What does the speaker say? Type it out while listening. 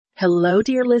Hello,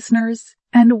 dear listeners,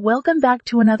 and welcome back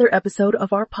to another episode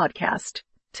of our podcast.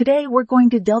 Today, we're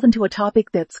going to delve into a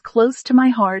topic that's close to my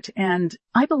heart and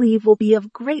I believe will be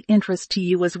of great interest to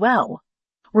you as well.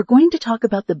 We're going to talk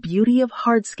about the beauty of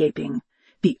hardscaping,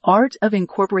 the art of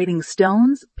incorporating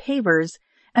stones, pavers,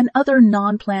 and other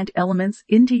non-plant elements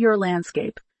into your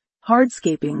landscape.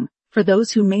 Hardscaping, for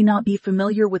those who may not be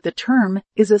familiar with the term,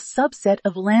 is a subset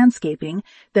of landscaping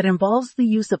that involves the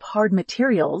use of hard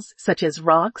materials such as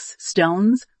rocks,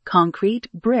 stones, concrete,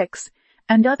 bricks,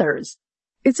 and others.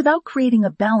 It's about creating a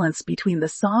balance between the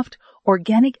soft,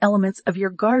 organic elements of your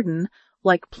garden,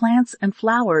 like plants and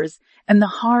flowers, and the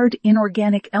hard,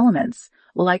 inorganic elements,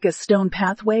 like a stone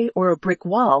pathway or a brick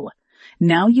wall.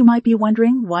 Now you might be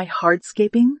wondering, why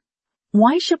hardscaping?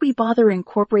 Why should we bother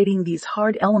incorporating these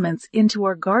hard elements into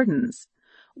our gardens?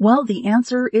 Well, the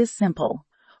answer is simple.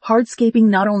 Hardscaping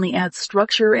not only adds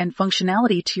structure and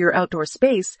functionality to your outdoor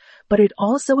space, but it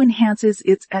also enhances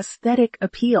its aesthetic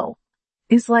appeal.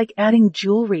 It's like adding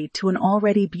jewelry to an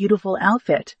already beautiful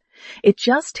outfit. It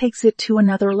just takes it to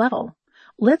another level.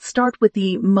 Let's start with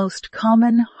the most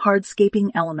common hardscaping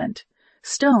element.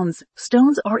 Stones.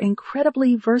 Stones are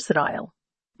incredibly versatile.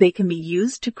 They can be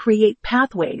used to create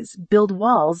pathways, build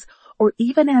walls, or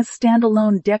even as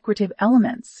standalone decorative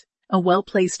elements. A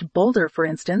well-placed boulder, for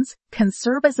instance, can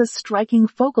serve as a striking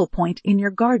focal point in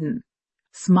your garden.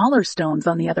 Smaller stones,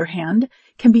 on the other hand,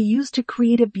 can be used to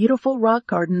create a beautiful rock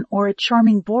garden or a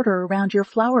charming border around your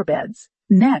flower beds.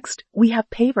 Next, we have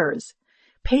pavers.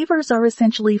 Pavers are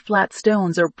essentially flat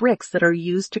stones or bricks that are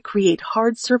used to create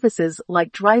hard surfaces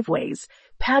like driveways,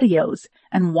 patios,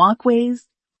 and walkways.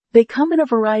 They come in a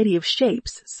variety of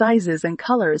shapes, sizes, and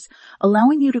colors,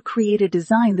 allowing you to create a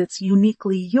design that's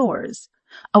uniquely yours.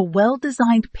 A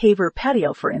well-designed paver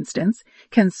patio, for instance,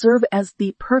 can serve as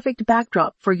the perfect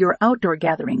backdrop for your outdoor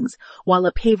gatherings, while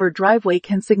a paver driveway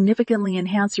can significantly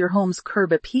enhance your home's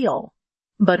curb appeal.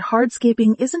 But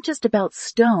hardscaping isn't just about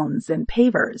stones and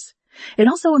pavers. It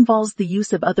also involves the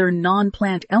use of other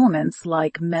non-plant elements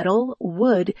like metal,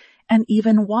 wood, and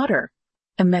even water.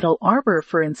 A metal arbor,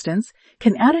 for instance,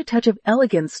 can add a touch of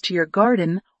elegance to your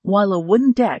garden, while a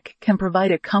wooden deck can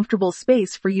provide a comfortable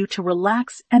space for you to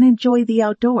relax and enjoy the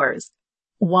outdoors.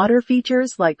 Water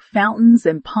features like fountains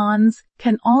and ponds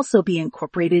can also be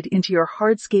incorporated into your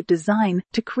hardscape design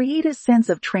to create a sense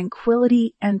of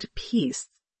tranquility and peace.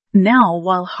 Now,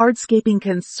 while hardscaping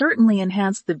can certainly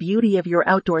enhance the beauty of your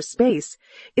outdoor space,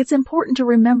 it's important to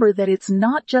remember that it's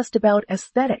not just about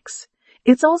aesthetics.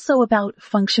 It's also about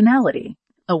functionality.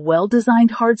 A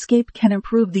well-designed hardscape can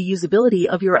improve the usability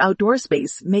of your outdoor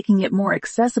space, making it more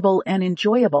accessible and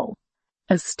enjoyable.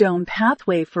 A stone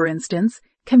pathway, for instance,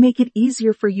 can make it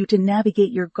easier for you to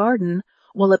navigate your garden,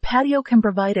 while a patio can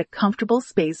provide a comfortable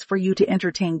space for you to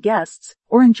entertain guests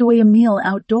or enjoy a meal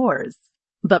outdoors.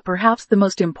 But perhaps the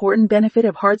most important benefit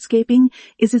of hardscaping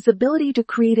is its ability to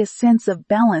create a sense of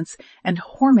balance and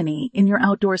harmony in your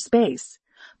outdoor space.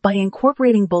 By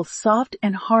incorporating both soft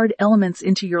and hard elements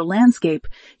into your landscape,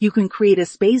 you can create a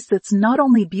space that's not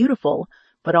only beautiful,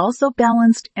 but also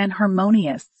balanced and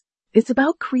harmonious. It's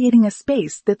about creating a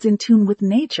space that's in tune with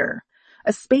nature,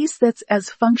 a space that's as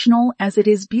functional as it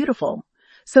is beautiful.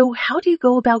 So how do you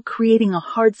go about creating a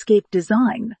hardscape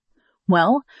design?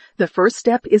 Well, the first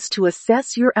step is to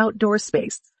assess your outdoor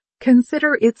space.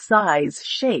 Consider its size,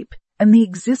 shape, and the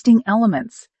existing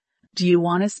elements. Do you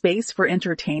want a space for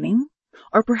entertaining?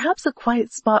 Or perhaps a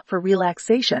quiet spot for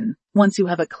relaxation? Once you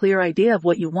have a clear idea of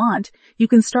what you want, you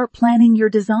can start planning your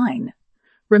design.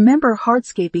 Remember,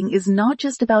 hardscaping is not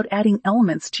just about adding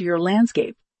elements to your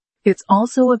landscape. It's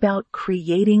also about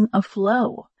creating a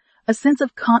flow, a sense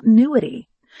of continuity.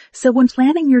 So when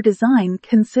planning your design,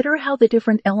 consider how the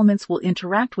different elements will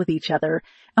interact with each other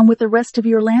and with the rest of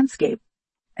your landscape.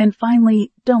 And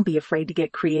finally, don't be afraid to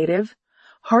get creative.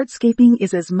 Hardscaping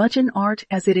is as much an art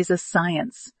as it is a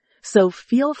science. So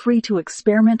feel free to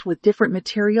experiment with different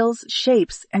materials,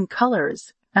 shapes, and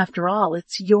colors. After all,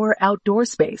 it's your outdoor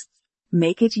space.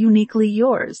 Make it uniquely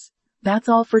yours. That's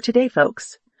all for today,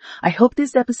 folks. I hope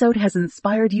this episode has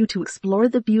inspired you to explore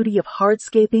the beauty of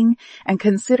hardscaping and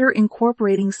consider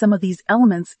incorporating some of these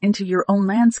elements into your own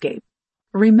landscape.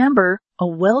 Remember, a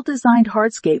well-designed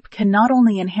hardscape can not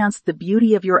only enhance the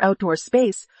beauty of your outdoor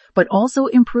space, but also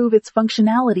improve its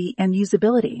functionality and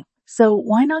usability. So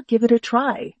why not give it a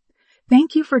try?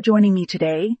 Thank you for joining me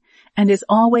today, and as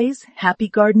always, happy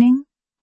gardening